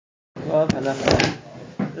Vav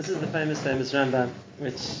Halacha. This is the famous Rambam,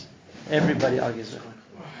 which everybody argues with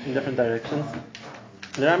in different directions.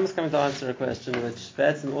 The Rambam is coming to answer a question which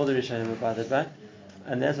Be'etzim all the Rishonim are bothered by,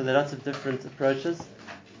 and therefore there are lots of different approaches.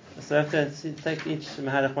 So I have to take each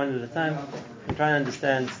Mahalach one at a time and try and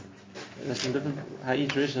understand how each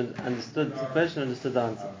Rishon understood the question, understood the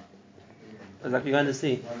answer. Like you're going to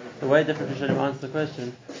see, the way different Rishonim answer the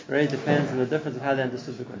question really depends on the difference of how they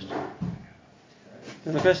understood the question.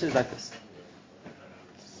 And the question is like this.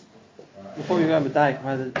 Before we go on the dike,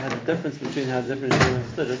 how the difference between how the different Rishonim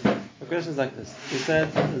understood it, the question is like this. We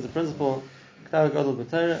said there's a principle, a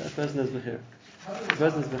person is Bechir. The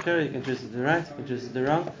person is Bechir, he can choose to do right, he can choose to do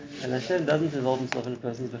wrong, and Hashem doesn't involve himself in a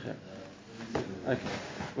person's Bechir. Okay.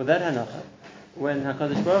 With that hanacha, when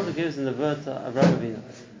HaKadosh Baruch Hu gives in the word to Avraham Avinu,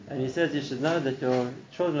 and he says you should know that your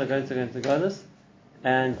children are going to go into Golus,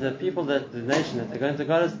 and the people the nation that they're going to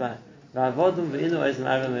Golus by, they're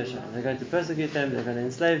going to persecute them, they're going to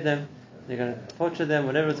enslave them, they're going to torture them,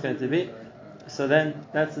 whatever it's going to be. So then,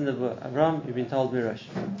 that's in the book. Avram, you've been told Mirosh.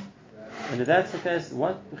 And if that's the case,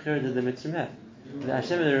 what Bechira did the Mitzrim have? The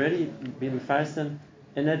Hashem had already been Mefarsim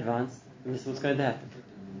in advance, and this was going to happen.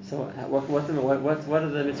 So what are the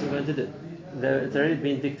Mitzrim going to do? It's already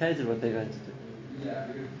been dictated what they're going to do.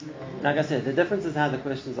 Like I said, the difference is how the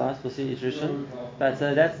question is asked. We'll see each Rishon, but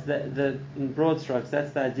that's the in broad strokes.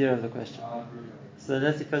 That's the idea of the question. So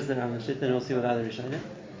let's see first the Rambam, then we'll see what other Rishon.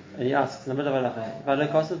 And he asks, Hashem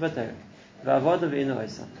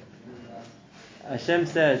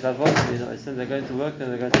says, they're going to work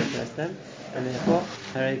and they're going to oppress them, and therefore,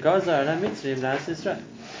 that means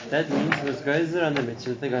it was gozer on the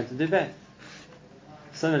mitzvah they're going to do bad.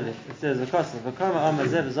 Similarly, it says,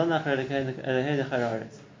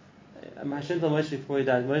 Hashem told Moshe before he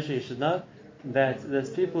died, Moshe, you should know that this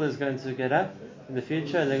people is going to get up in the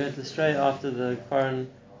future and they're going to stray after the foreign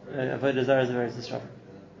Avodah Zarah of Eretz Yisrael.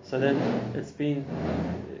 So then it's been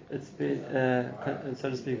so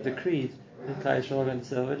to speak, decreed that Klal Yisrael are going to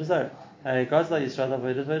serve Avodah Zarah. God's like Yisrael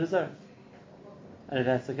Avodah Zarah. And if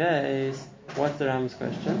that's the case, what's the Ram's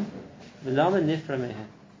question? So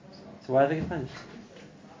why do they get punished?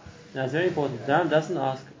 Now it's very important. The Ram doesn't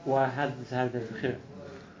ask how did they bechira.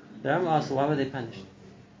 The Ram asks why were they punished?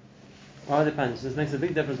 Why were they punished? This makes a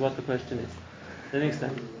big difference what the question is. Let me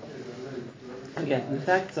explain. Again, the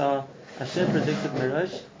facts are Hashem predicted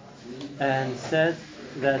Mirosh and said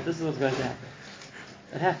that this is what's going to happen.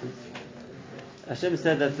 It happened. Hashem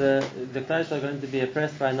said that the Klal Yisrael are going to be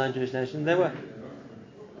oppressed by a non-Jewish nation. They were.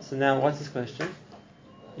 So now, what's his question?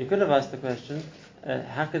 You could have asked the question,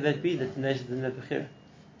 how could that be that the nation didn't have Bechira?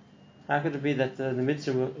 How could it be that the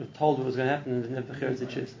mitzvah were told what was going to happen and didn't have Bechira to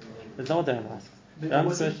choose? That's not what the Ram asks. The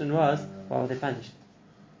Ram's question was, why were they punished?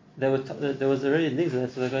 There was already a nigzah,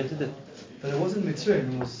 that's what they're going to do. But it wasn't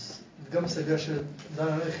Mitzrayim, it was Gam Sagasha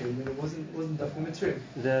Dan Alechem, it wasn't Dafka Mitzrayim.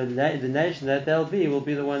 The nation that they'll be will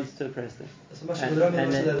be the ones to oppress them. So much of the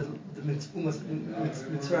Rambam said that the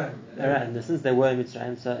Mitzrayim. Alright, and since they were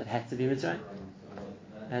Mitzrayim, so it had to be Mitzrayim.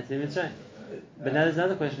 But now there's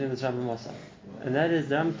another question in the Rambam also. And that is,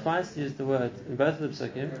 the Rambam twice used the word, in both of the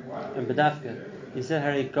Psukim, and B'dafka. He said,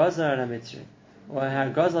 Hari Gazar ala Mitzrayim, or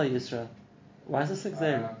Hari Gazal Yisrael. Why is this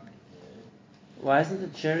exam? Why isn't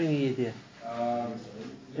it sharing the idea?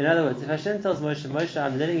 In other words, if Hashem tells Moshe,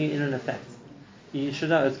 I'm letting you in on a fact, you should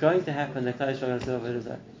know it's going to happen, the Klal Yisrael are going to serve Avodah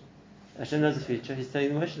Zarah. Hashem knows the future, he's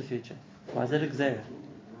telling Moshe the future. Why is that Gzeira?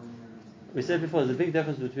 We said before, there's a big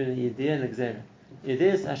difference between an idea and a Gzeira. The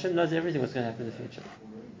idea is Hashem knows everything what's going to happen in the future.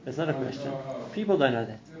 That's not a question. People don't know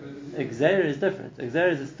that. A Gzeira is different. A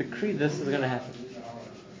Gzeira is it's decreed this is going to happen.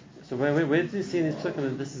 So where do you see in these psukim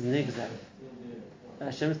that this is Nigzar?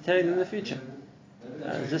 Hashem is telling them the future.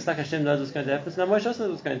 Just like Hashem knows what's going to happen, so now Moshe also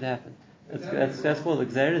knows what's going to happen. That's called the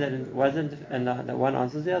Gzeira that wasn't, and that one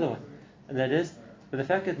answers the other one. And that is, but the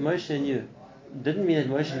fact that Moshe knew didn't mean that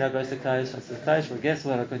Moshe now goes to Klal Yisrael. Says, Klal Yisrael, guess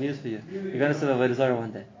what? I've got news for you. You're going to serve Avodah Zarah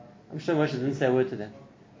one day. I'm sure Moshe didn't say a word to them.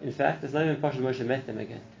 In fact, it's not even possible Moshe met them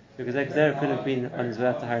again. Because that Gzeira could have been on his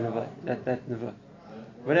way to hire that Nevuah.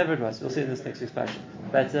 Whatever it was, we'll see in this next week's parsha.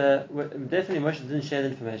 But definitely Moshe didn't share the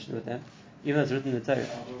information with them, even though it's written in the Torah.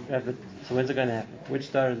 Right? But, so when's it going to happen?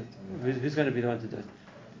 Which Torah? Who's going to be the one to do it?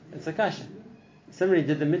 It's a kasha. Similarly,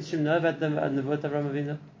 did the Mitzrim know about the Nevuah of Avraham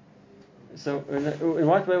Avinu? So in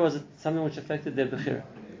what way was it something which affected their Bechira?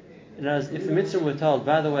 In other words, if the Mitzrim were told,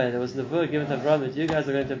 by the way, there was Nevuah given to Avraham that you guys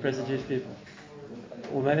are going to oppress the Jewish people,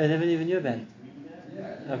 or maybe they never even knew about it.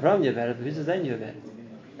 Avraham knew about it, but who says they knew about it?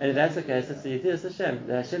 And if that's the case, that's the idea of Hashem.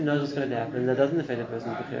 That Hashem knows what's going to happen, and that doesn't affect the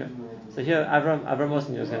person's Bechira. So here, Avraham also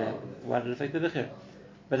knew what was going to happen. Why did it affect the Bechira?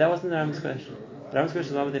 But that wasn't the Ram's question. The Ram's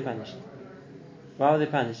question is, why were they punished? Why were they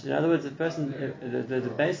punished? In other words, the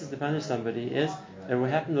basis to punish somebody is that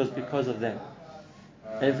what happened was because of them.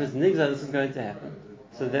 And if it's nigza, this is going to happen.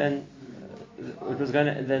 So then it was going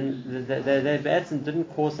to, then their ba'atzim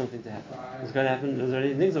didn't cause something to happen. It was going to happen. It was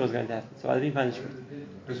already nigza was going to happen. So why are they being punished for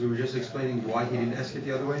it? Because we were just explaining why he didn't ask it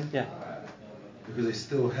the other way. Yeah. Because they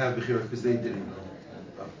still have bechira because they didn't know.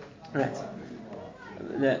 Right.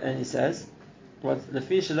 And he says, "What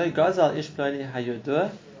lefi sheloi gazal ish ploni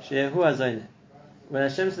hayodua shehu azayne." When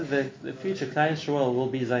Hashem says the future Klal Yisrael will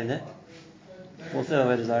be zayne, we'll say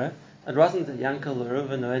Avodah Zarah. It wasn't Yankel or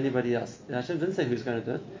Reuven or anybody else. Hashem didn't say who's going to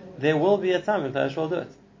do it. There will be a time when Klal Yisrael will do it.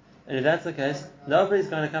 And if that's the case, nobody's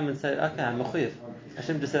going to come and say, "Okay, I'm mechuyev."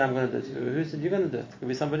 Hashem just said, "I'm going to do it." Who said you're going to do it? It could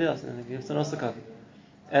be somebody else, and give someone else the cover.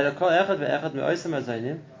 And kol echad ve'echad me'oisem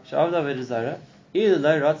hazaynim she'avda Avodah Zarah ilu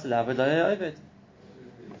lo ratz la'avod lo ha'ovid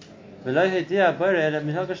v'lo hediya bore ela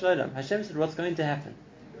minhag shloim. Hashem said what's going to happen,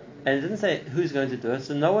 and it didn't say who's going to do it,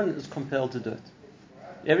 so no one is compelled to do it.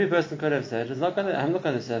 Every person could have said, I'm not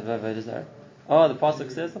going to say Avodah Zarah. Oh, the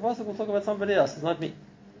pasuk says, the pasuk will talk about somebody else, it's not me.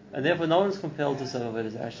 And therefore no one is compelled to serve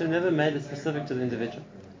Avodah Zarah. Hashem never made it specific to the individual.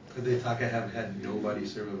 Could they have had nobody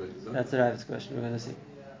serve Avodah Zarah? That's a Rav's question, we're going to see.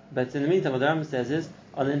 But in the meantime, what the Rambam says is,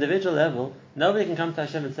 on the individual level, nobody can come to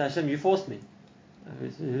Hashem and say, Hashem, you forced me.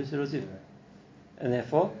 Who said it was you? And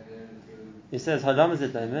therefore, he says, no one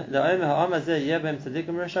says he's going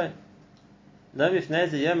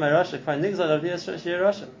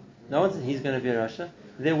to be a Rasha.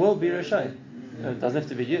 There will be Rasha. It doesn't have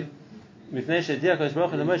to be you. Hashem says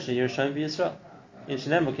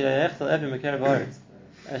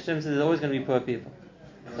there's always going to be poor people.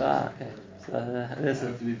 So, okay. So,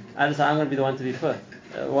 listen, I decide I'm going to be the one to be poor.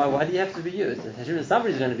 Why do you have to be you? Hashem says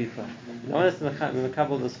somebody's going to be poor. No one has to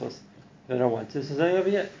makabel this horse. They don't want to. So something over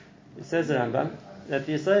here. It says the Rambam that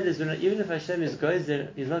the Yisrael is even if Hashem is gozer,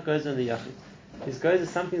 he's not gozer on the Yachid. His gozer,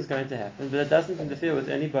 something's going to happen, but it doesn't interfere with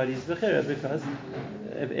anybody's bechira because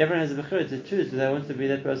everyone has a bechira to choose whether they want to be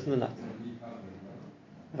that person or not.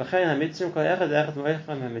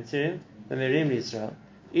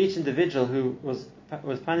 Each individual who was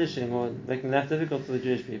punishing or making life difficult for the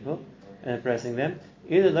Jewish people and oppressing them,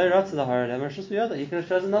 either they ratz the hard or just the other. He could have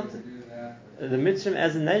chosen not to. The Mitzrayim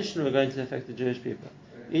as a nation were going to affect the Jewish people.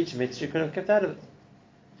 Each Mitzrayim could have kept out of it.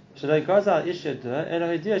 So it goes back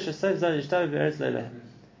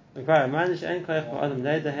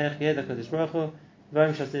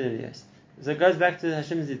to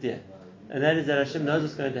Hashem's idea, and that is that Hashem knows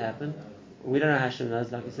what's going to happen. We don't know how Hashem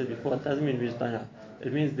knows, like I said before. It doesn't mean we just don't know.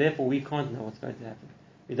 It means therefore we can't know what's going to happen.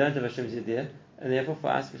 We don't have Hashem's idea, and therefore for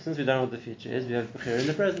us, since we don't know what the future is, we have Bechira in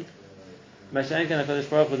the present. Mashiach and HaKadosh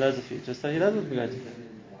Baruch Hu knows the future, so He knows what we're going to do.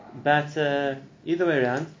 But either way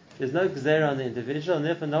around, there's no gzera on the individual, and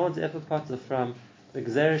therefore no one's ever parted from the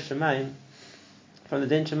gzera shemaim, from the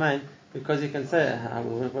din shemaim, because you can say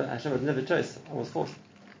Hashem was never choice. I was forced.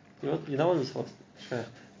 No one was forced.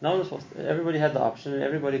 No one was forced. Everybody had the option, and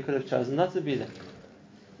everybody could have chosen not to be there.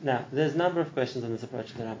 Now, there's a number of questions on this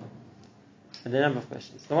approach to the Rambam. And there are a number of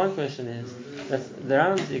questions. The one question is that the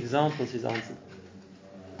Rambam's examples he's answered.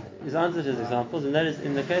 He's answered his examples, and that is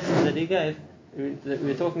in the cases that he gave,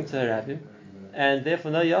 we're talking to a rabbi, and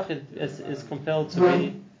therefore no Yachid is compelled to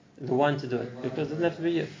be the one to do it, because it doesn't have to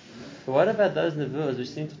be you. But what about those Nevuos which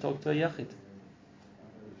seem to talk to a Yachid?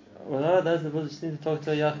 What about those Nevuos which seem to talk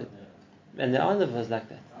to a Yachid? And there are Nevuos like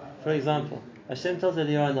that. For example, Hashem tells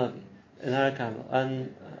Eliyahu Navi in Har HaKarmel,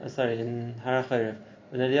 in Har HaChorev,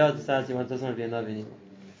 when Eliyahu decides he doesn't want to be a Navi anymore.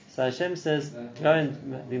 So Hashem says, go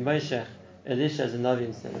and be Moshech Elisha as a Navi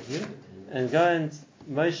instead of you, and go and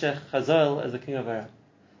Moshech Chazal as the king of Aram.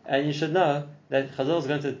 And you should know that Chazal is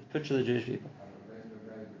going to butcher the Jewish people.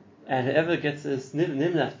 And whoever gets this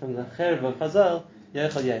nimnat from the Cherev of Chazal,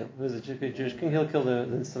 Yechal Yehu, who's a Jewish king, he'll kill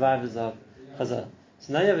the survivors of Chazal.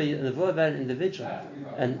 So now you have a nevuah about an individual,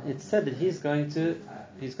 and it's said that he's going to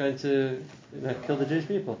kill the Jewish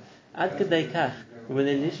people. Ad Kedei Kach, when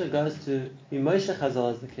Elisha goes to be Moshe Chazal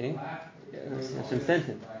as the king, Hashem sent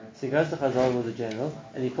him. So he goes to Chazal with the general,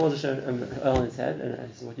 and he pours oil in his head, and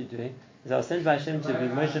he says, "What are you doing?" He says, "I was sent by Hashem to be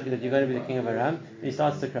Moshe, that you're going to be the king of Aram." And he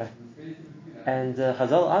starts to cry. And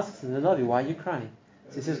Chazal asks him, the Navi, "Why are you crying?"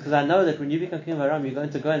 So he says, "Because I know that when you become king of Aram, you're going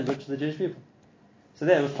to go and butcher the Jewish people." So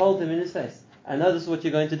there, it was told him in his face. I know this is what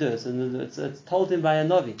you're going to do. So it's told him by a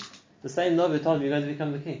Navi. The same Navi told him you're going to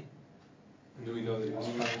become the king. Do we know that he was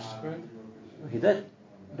punished for it? He did.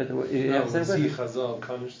 But you have the same question. Was Chazal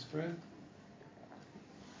punished for it?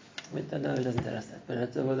 We don't know, it doesn't tell us that.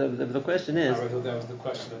 But the question is... I thought that was the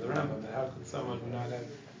question of the Rambam. How could someone who not have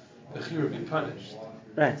The Chiyur would be punished.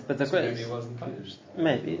 Right, but the So maybe question he wasn't punished.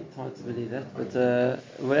 maybe it's hard to believe that, but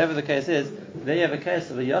whatever the case is, there you have a case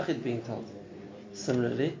of a Yachid being told.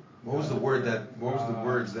 Similarly, What was the words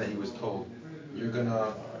that he was told? You're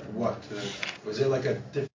gonna what? Was it like a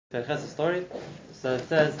different? the story. So it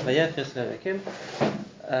says, "Vayechish lerekim."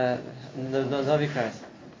 Novi cries.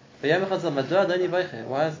 Vayom echad madua doni boiche.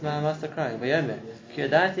 Why is my master crying? Vayomer ki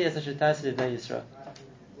yadati es asher tasli bnei Yisrael.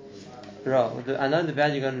 Bro, I know the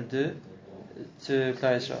bad you're going to do to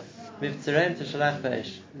Klal Yisrael. Mivtzereim teshalach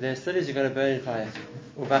b'esh. Their cities you're going to burn in fire.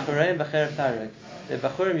 Ubachureim b'cherev tareg. Their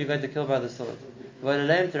bachurim you're going to kill by the sword.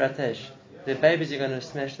 V'oleleim teratesh. Their babies you're going to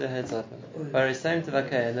smash their heads open. V'ariseim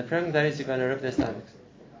tevakeh. And the pregnant ladies you're going to rip their stomachs.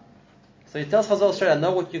 So he tells Chazal straight, I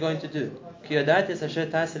know what you're going to do. Ki yadati es asher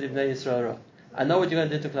tasli b'nei Yisrael ra. I know what you're going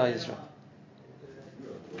to do to Klal Yisrael.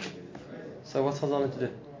 So what's Chazal meant to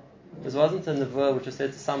do? This wasn't a nevuah which was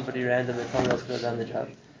said to somebody random and someone else could have done the job.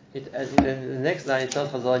 In the next line, he tells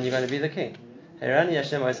Chazal, you're going to be the king. And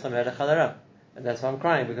that's why I'm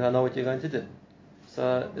crying, because I know what you're going to do.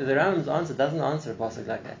 So the Rambam's answer doesn't answer a pasuk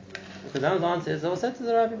like that. Because the Rambam's answer is, it was said to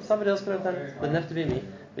the Rabbi, somebody else could have done it. It doesn't have to be me.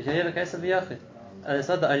 But you have a case of Yachid. And it's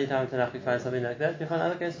not the only time in Tanakh we find something like that. We find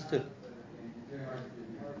other cases too.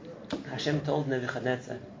 Hashem told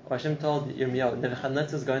Nebuchadnezzar, or Hashem told Yirmiyahu,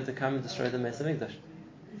 Nebuchadnezzar is going to come and destroy the Beis Hamikdash.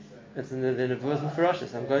 It's in the Nebuah's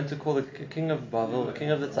Mepharashis. I'm going to call the king of Babel, the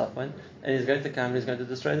king of the Tzafon, and he's going to come and he's going to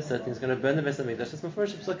destroy the city, he's going to burn the Beis Hamikdash. It's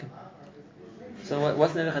Mefarash Psukim. So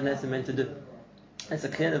what's Nebuchadnezzar meant to do? It's a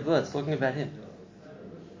clear Nebuah, it's talking about him.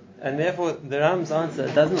 And therefore, the Ram's answer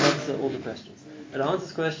doesn't answer all the questions. It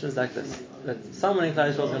answers questions like this: that someone in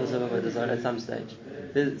Klal Yisrael is going to serve Avodah Zarah at some stage.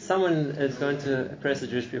 Someone is going to oppress the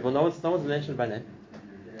Jewish people. No one's mentioned by name.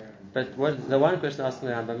 But the one question asked in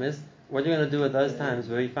the Rambam is, what are you going to do at those times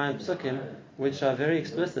where you find psukim which are very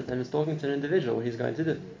explicit and it's talking to an individual what he's going to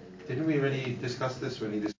do? Didn't we already discuss this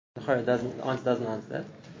when he discussed? The answer doesn't answer that.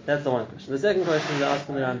 That's the one question. The second question they asked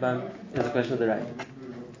in the Rambam is the question of the Rai.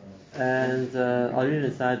 And I'll read it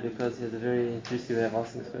inside because he has a very juicy way of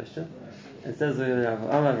asking this question. It says, there's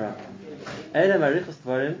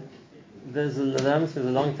a Rambam spends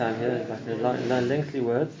a long time here, it's like a lengthy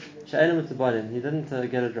words. He didn't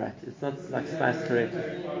get it right. It's not like spiced correctly.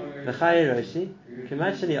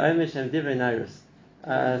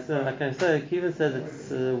 So he even says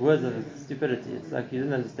it's words of stupidity. It's like he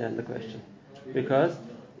didn't understand the question. Because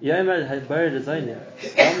if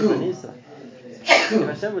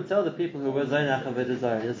Hashem would tell the people who were Zaynach Avodah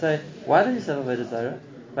Zarah, he'll say, why did you say Avodah Zarah?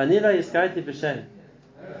 I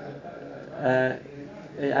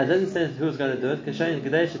didn't say who was going to do it. You're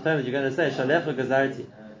going to say Shalech Gazarti.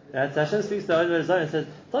 Right? So Hashem speaks to Avodah Zarah and says,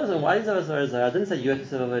 "Tell me why do you say Avodah Zarah? I didn't say you have to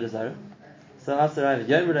say Avodah Zarah." So after Rav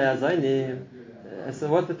so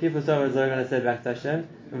what the people of Avodah Zarah are going to say back to Hashem?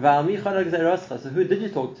 So who did you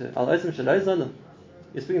talk to?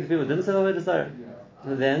 You're speaking to people who didn't say Avodah Zarah.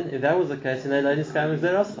 Then, if that was the case, then what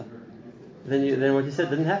you said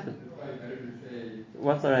didn't happen.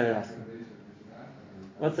 What's the Rav asking?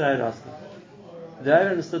 The Rav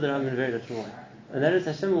understood the Rambam in a very different way. And that is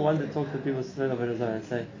Hashem wanted to talk to the people who said Avodah Zarah and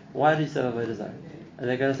say, why do you say Avodah Zarah? And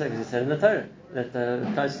they're going to say, because you said in the Torah that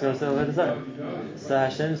Christ is going to say Avodah Zarah. So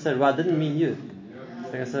Hashem said, well, I didn't mean you. So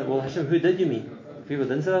they're going to say, well, Hashem, who did you mean? People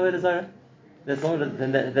didn't say Avodah Zarah?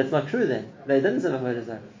 That's not true then. They didn't say Avodah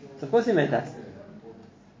Zarah. So of course he meant us.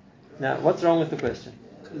 Now, what's wrong with the question?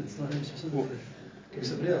 It's not him specifically. It's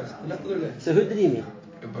somebody else. Another guy. So who did he mean?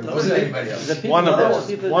 But it wasn't anybody else. The people,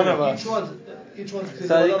 One of us. Each one.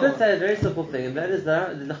 So you could say a very simple thing, and that is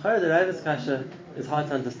the Rav's kasha is hard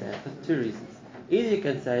to understand for two reasons. Either you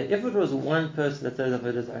can say, if it was one person that says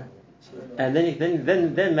Avodah Zarah, and then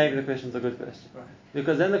maybe the question is a good question,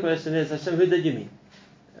 because then the question is, Hashem, who did you mean?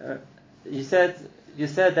 You said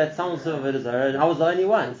that someone said Avodah Zarah, and I was the only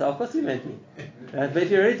one, so of course you meant me. But if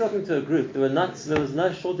you're already talking to a group, there was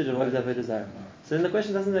no shortage of Avodah Zarah. So then the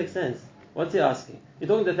question doesn't make sense. What's he asking? You're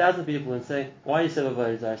talking to 1,000 people and saying, why you say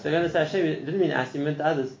Avodah Zarah? So they're going to say, Hashem, you didn't mean us, you meant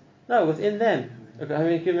others. No, within them. Okay, I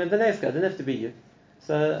mean, you meant the next guy, it didn't have to be you.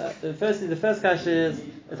 So, firstly, the first kasha is,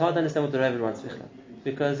 it's hard to understand what the Rebbe wants,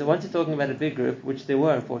 because once you're talking about a big group, which there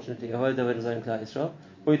were, unfortunately, Avodah Zarah in Klal Yisrael,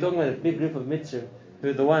 or you're talking about a big group of Mitzrim, who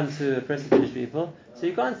are the ones who oppress the Jewish people, so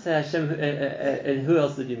you can't say Hashem, and who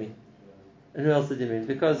else did you mean? And who else did you mean?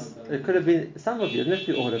 Because it could have been some of you, it didn't have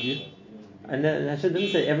to be all of you. And then Hashem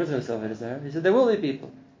didn't say everyone's going to say Avodah Zarah. He said there will be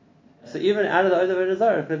people. So even out of the Avodah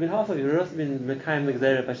Zarah, it could have been half of you. It would also been Mekayim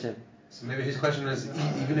L'Gzeirah of Hashem. So maybe his question is,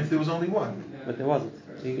 even if there was only one. But there wasn't.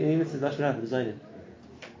 Even if it's Lashon Hara, there's only.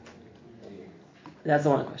 That's the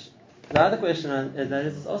one question. The other question is that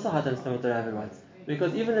it's also hard to understand what the Rabbi writes.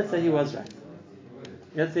 Because even let's say he was right.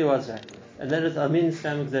 Let's say he was right. And that is Amin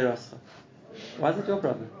Skam Gzeroscha. Why is it your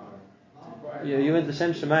problem? You went to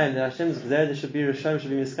Shem Shemayim, the Hashem's Gzer, there should be Rishon, should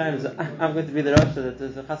be Miskayim, so I'm going to be the Rosh, that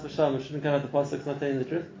there's a Chas V'Shalom, we shouldn't come out the Pasuk, it's not telling the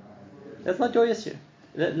truth. That's not your issue.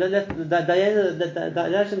 That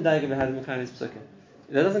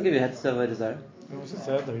doesn't give you a head to serve a desire. What's it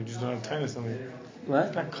said though? You just don't have time or something. What?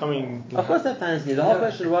 It's not coming. Of course, that time is needed. The whole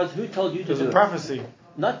question was, who told you to do There's a it? prophecy.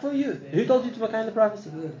 Not for you. Who told you to make the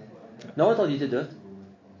prophecy? No one told you to do it.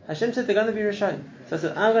 Hashem said they're going to be Rishayim. So I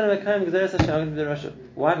said, I'm going to make Gzeres Hashem, I'm going to be the Rosh.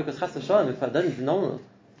 Why? Because Chas V'Shalom, if I don't, it's normal.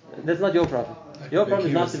 That's not your problem. Your problem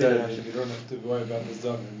is not to be the Rosh. You don't have to worry about the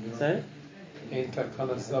Zavim. Sorry? Ain't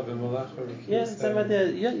takana Zavim Malach or Yeah, same idea.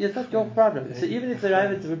 It's not your problem. So even if the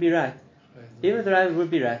Ravid would be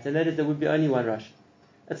right, and that is there would be only one Rosh,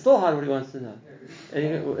 it's still hard what he wants to know.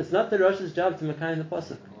 And it's not the Rosh's job to Makai in the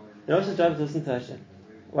Pasuk. The Rosh's job is to listen to Hashem.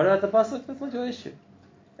 What about the Pasuk? That's not your issue.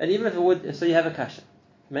 And even if it would, so you have a kasha.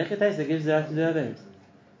 Make a taste that gives the right to do Averis.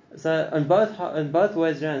 So in both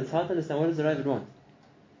ways around, it's hard to understand what does the Ravid want.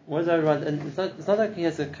 What does the Ravid want? And it's not like he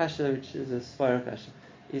has a kasha which is a Sphara kasha.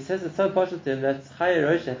 He says it's so partial to him that Chaya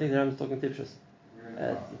Rosh, I think the Ram is talking Tipshus.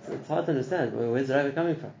 It's hard to understand. Where's the Ravid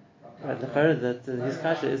coming from? The Chara that his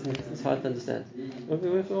kasha it's hard to understand.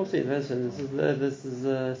 We'll see. This is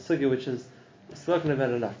a sugya which is spoken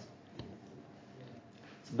about a lot.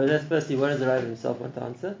 But let's first see what does the Ravid himself want to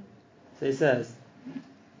answer. So he says,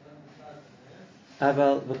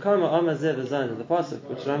 Aval v'karma amazeh v'zayna, the pasuk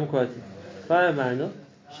which Ram quoted, Chaya Marnu,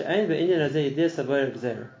 she'ein be'inyan azeh yediyas habayr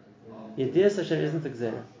gzera. Yediyas Hashem isn't a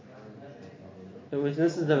gzera. Which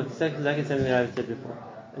this is exactly something that I've said before.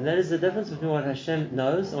 And that is the difference between what Hashem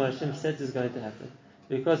knows and what Hashem says is going to happen.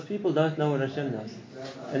 Because people don't know what Hashem knows.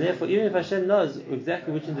 And therefore, even if Hashem knows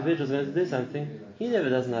exactly which individual is going to do something, he never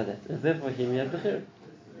does know that. And therefore, he may have bechira.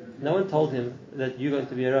 No one told him that you're going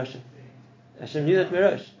to be a Rosh. Hashem knew that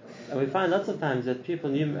Merosh. And we find lots of times that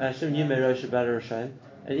Hashem knew Merosh about a Roshayim,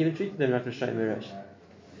 and even treated them like Roshayim Merosh.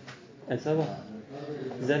 And so what?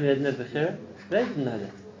 Does that mean they didn't have bechira? They didn't know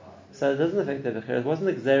that. So it doesn't affect their bechira. It wasn't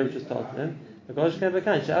the Gzer which was told to them. Because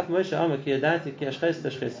Moshe She'af Moshe Amar Ki Yadati Ki Ashches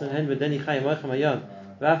Tashchesun Hen V'Deni Chayim Moichem Hayom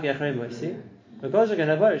V'Af Yachrei Moisi Because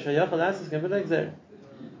Avar Shayachal Asis Can Be Like Gzer.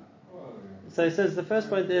 So he says the first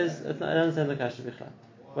point is I don't understand the kasha bichlal.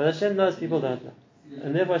 What Hashem knows, people don't know,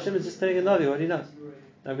 and therefore Hashem is just telling a Navi what He knows.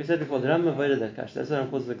 Like we said before, the Rambam avoided that kasha. That's what I'm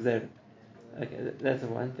calls the Gzer. Okay, that's the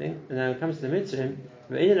one thing. And now it comes to the Mitzrim.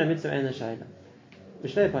 Ve'inin HaMitzrim Ein HaShayla.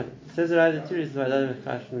 Mishnei Panim. It says there are the two reasons why I don't have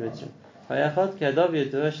kasha from the Mitzrim. Hayachot ki Adav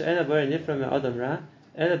Yeduah she'en Abar Nifra me'Adam Ra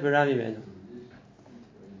Ela B'Ra Mimenu.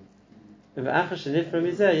 Ve'achar she'Nifra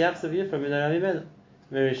Mizeh Yachsav Yifra Min Ra Mimenu.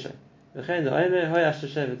 Merishay. V'chein Do'emer Hoy Asher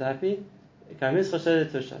Shevet Hapi Kamis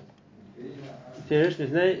Choshedet Tushad. Pirish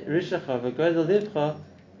Mivnei Rishacha V'Godel Livcha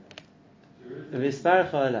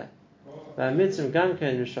V'Isparcha Alai. V'Amitzrim Gam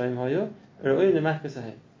Kein Rishayim Hoyu R'Oim L'Machkas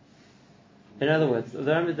Ahem. In other words, the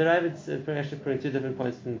Ravid is actually putting two different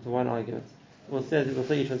points into one argument. We'll see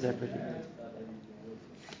each one separately.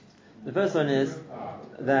 The first one is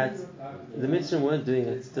that the Mitzrim weren't doing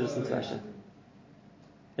it to listen to Hashem.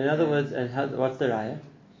 In other words, what's the raya?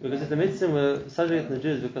 Because if the Mitzrim were subject to the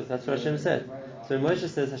Jews, because that's what Hashem said. So when Moshe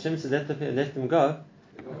says, Hashem says, let them go,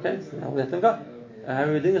 okay, so now we'll let them go. How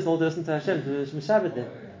are we doing this all to listen to Hashem, to Shabbat then?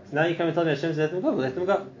 So now you come and tell me Hashem says, let them go, we'll let them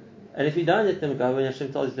go. And if you don't let them go, when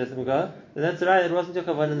Hashem told you to let them go, then that's the raya, it wasn't your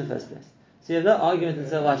kavanah in the first place. So you have no argument and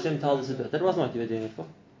say, well, Hashem told us to do it. That wasn't what you were doing it for.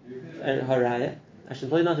 And Haraya, Hashem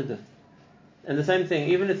told you not to do it. And the same thing,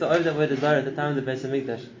 even if the Oved Avodah Zarah at the time of the Beis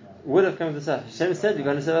HaMikdash would have come to say, Hashem said you're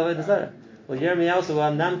going to say Avodah Zarah. Well, Yirmiyahu also,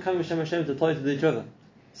 well, Nam Kam Hashem to tell you to do tshuva.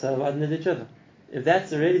 So why didn't they do tshuva? If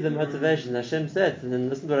that's already the motivation Hashem said, then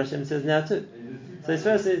listen to what Hashem says now too. So his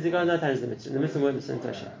first says, you got no time to the Mitzvah. The Mitzvah weren't listening to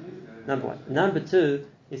Hashem. Number one. Number two,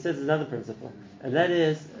 he says another principle. And that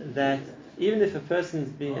is that even if a person is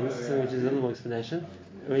being, and this is something which is a little more explanation,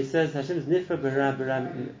 where he says Hashem's nifra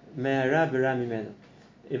me'ara b'ra mimenu.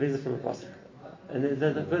 He brings it from a pasuk, and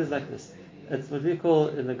the word is like this. It's what we call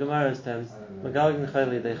in the Gemara's terms magalgin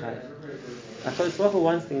chayli deichayev. HaKadosh Baruch Hu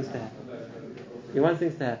wants things to happen. He wants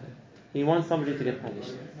things to happen. He wants somebody to get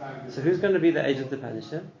punished. So who's going to be the agent to punish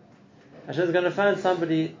him? Hashem is going to find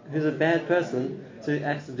somebody who's a bad person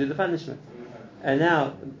to do the punishment. And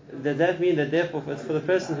now, does that mean that therefore it's for the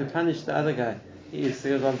person who punished the other guy, he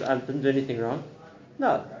says, I didn't do anything wrong?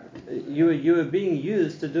 No. You were being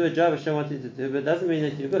used to do a job Hashem wanted you to do, but it doesn't mean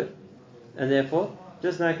that you're good. And therefore,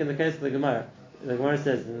 just like in the case of the Gemara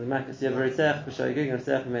says in the Makkos, you have a Ritzach b'shoigig and a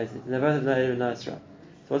Ritzach b'mezid, and they both have no Erev no Yisrael.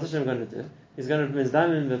 So what's Hashem going to do? He's going to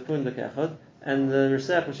mizdamim v'pun l'kechod, and the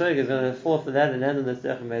Ritzach b'shoigig is going to fall off the ladder and land on the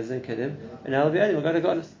Ritzach b'mezid and kill him, and now he'll be only going to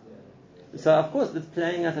Goddess. So of course it's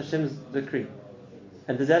playing out Hashem's decree.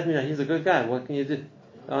 And does that mean that he's a good guy? What can you do?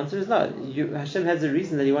 The answer is no. Hashem has a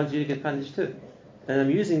reason that he wants you to get punished too. And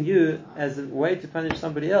I'm using you as a way to punish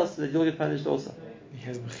somebody else so that you'll get punished also. He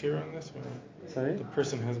has Bechira on this? Sorry? The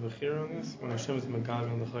person has Bechira on this? When Hashem is Megal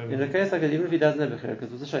on the Chayim? In a case like that, even if he doesn't have Bechira, because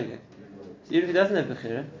it was a Shaygek. So even if he doesn't have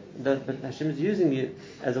Bechira, but Hashem is using you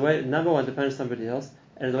as a way, number one, to punish somebody else,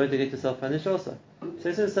 and as a way to get yourself punished also.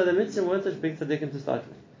 So the Mitzvah weren't such big tzaddikim to start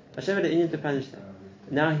with. Hashem had an Indian to punish them.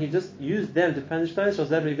 Now he just used them to punish Klal Yisrael, so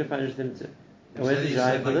that way he could punish them too. And where's the You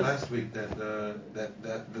Jai said for like this? last week that the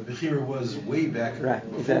Bechira was way back Right,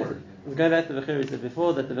 before. exactly. Let's go back to the Bechira. We said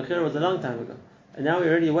before that the Bechira was a long time ago. And now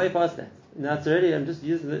we're already way past that. Now it's already, I'm just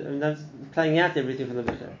playing out everything from the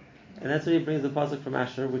Bechira. And that's when he brings the pasuk from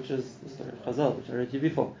Asher, which is the story of Chazal, which I read to you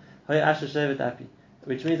before. Asher shevet api.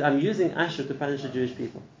 Which means I'm using Asher to punish the Jewish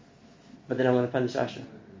people. But then I'm going to punish Asher.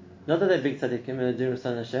 Not that they're big tzaddikim and they're doing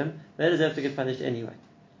Rasan Hashem, they deserve to get punished anyway.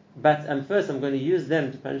 But first I'm going to use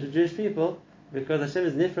them to punish the Jewish people because Hashem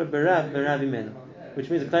is nifra berav imenu, which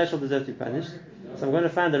means the Klal Yisrael deserve to be punished. So I'm going to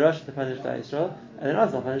find the Rasha to punish Klal Yisrael, and then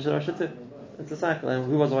also I'll punish the Rasha too. It's a cycle. And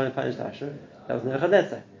who was the one who punished Asher? That was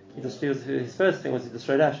Nebuchadnezzar. His first thing was he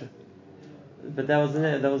destroyed Asher. But then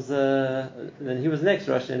he was next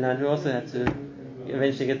Rasha, and who also had to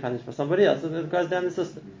eventually get punished by somebody else. So it goes down the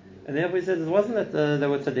system. And therefore he says it wasn't that they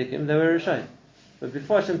were tzaddikim, they were Rishayim. But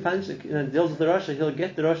before Hashem deals with the Rasha, he'll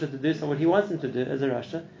get the Rasha to do what he wants him to do as a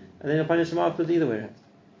Rasha, and then he'll punish him afterwards either way around.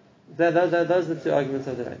 Those are the two arguments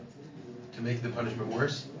of the right. To make the punishment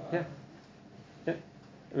worse? Yeah.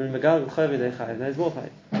 I mean, Megal B'Chavi they chayiv, there's more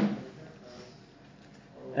chayiv.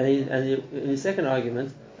 And in his second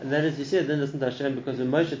argument, and that is, you see, they didn't listen to Hashem because when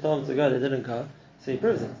Moshe told them to go, they didn't go, so he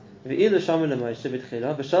proves it. V''ilu shamu leMoshe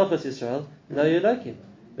b'tchila, v'shalchos Yisrael, lo yulokim,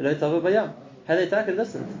 v'lo tavu bayam. Had they taken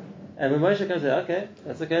listened, and when Moshe comes and says, okay,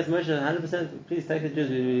 that's okay, it's Moshe, 100%, please take the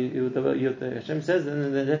Jews, Hashem says,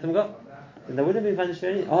 and then let them go. And they wouldn't have been punished for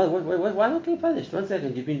anything. Why not being punished? 1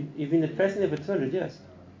 second, you've been oppressing them for 200 years.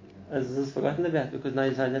 As this is forgotten about, because now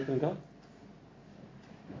you decide to let them go.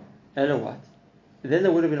 And what? Then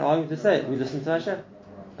there would have been an argument to say, we listen to Hashem.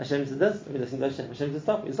 Hashem said this, we listen to Hashem. Hashem said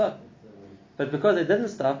stop, we stop. But because they didn't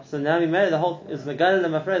stop, so now we made the whole, it's Megal,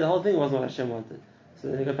 I'm afraid the whole thing wasn't what Hashem wanted. So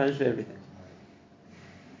then they got punished for everything.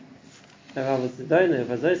 That's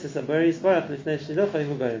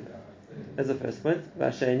the first point.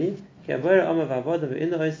 V'asheni, ki avora ama v'avoda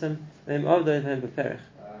v'inu oisam, v'hem avda v'hem b'perech.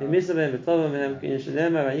 V'misa v'hem b'tova v'hem ki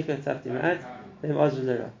yishalema v'anika tzafti ma'at, v'hem ozru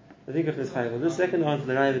l'ra. I think of this chayv. Well, this second answer,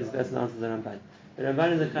 the Ravid, is better than the answer to the Ramban. The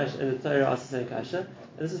Ramban in the Torah asks the same kasha, and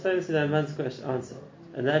this is famously the Ramban's answer.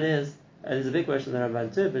 And that is, and it's a big question in the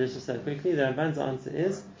Ramban too, but it's just said quickly, the Ramban's answer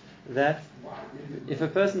is that if a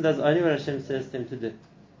person does only what Hashem says to him to do,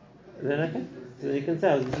 then okay. So you can say,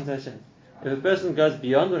 I was listening to Hashem. If a person goes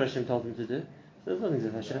beyond what Hashem told him to do, so there's nothing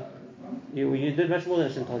to Hashem. You did much more than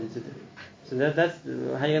Hashem told you to do. So that's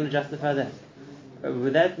how you're going to justify that.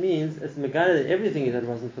 But that means it's Megala that everything he did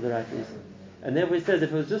wasn't for the right reason. And therefore he says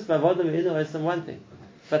if it was just by Vadim Inu, it's some one thing.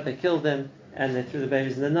 But they killed them, and they threw the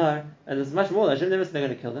babies in the Nar, and there's much more. Hashem never said they're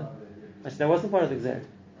going to kill them. Actually, that wasn't part of the Gzer.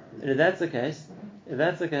 And if that's the case,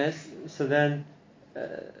 so then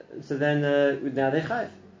now they chayiv.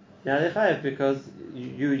 Now they chayiv because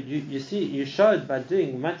you showed by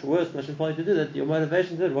doing much worse than Hashem told you to do that your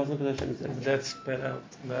motivation to do it wasn't because Hashem said. That's spelled out.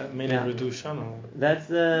 That meaning reduce shana. That's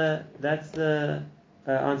the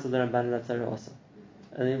answer that Ramban in that Torah also.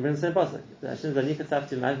 And he brings the same pasuk. Hashem zanika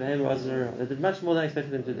tzafti ma'at v'hem rozner. They did much more than I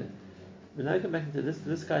expected them to do. But now we come back into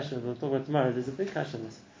this kasha. We'll talk about tomorrow. There's a big kasha in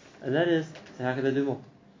this, and that is, so how can they do more?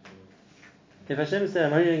 If Hashem said,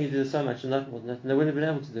 "I'm only going to do so much and not more," then they wouldn't have been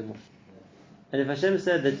able to do more. And if Hashem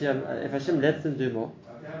said that if Hashem lets them do more,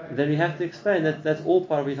 then we have to explain that that's all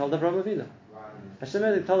part of what He told Avraham Avinu. Hashem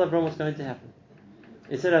had told Avraham what's going to happen.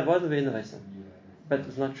 He said, "Avodah v'inu," but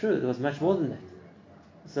it's not true. It was much more than that.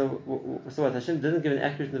 So what? Hashem didn't give an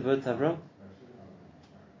accurate word to Avraham.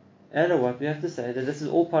 And what we have to say that this is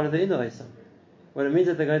all part of the Inu Oisam. What it means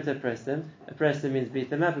that they're going to oppress them means beat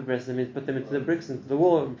them up. Oppress them means put them into the bricks, into the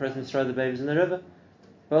wall. Oppress them means throw the babies in the river.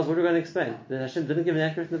 What else? What are we going to explain? That Hashem didn't give an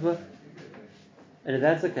accurate nevuah. And if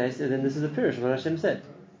that's the case, then this is the pirush of what Hashem said.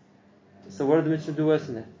 So what did the Mitzvah do worse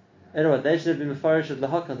than that? And what? They should have been mefarish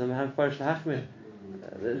l'hakal, and mefarish l'hachmir.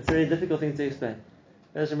 It's a very difficult thing to explain.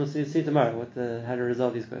 We'll see tomorrow how to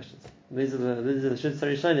resolve these questions. These are the Shud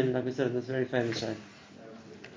Sari Shainim, like we said in this very famous Shain.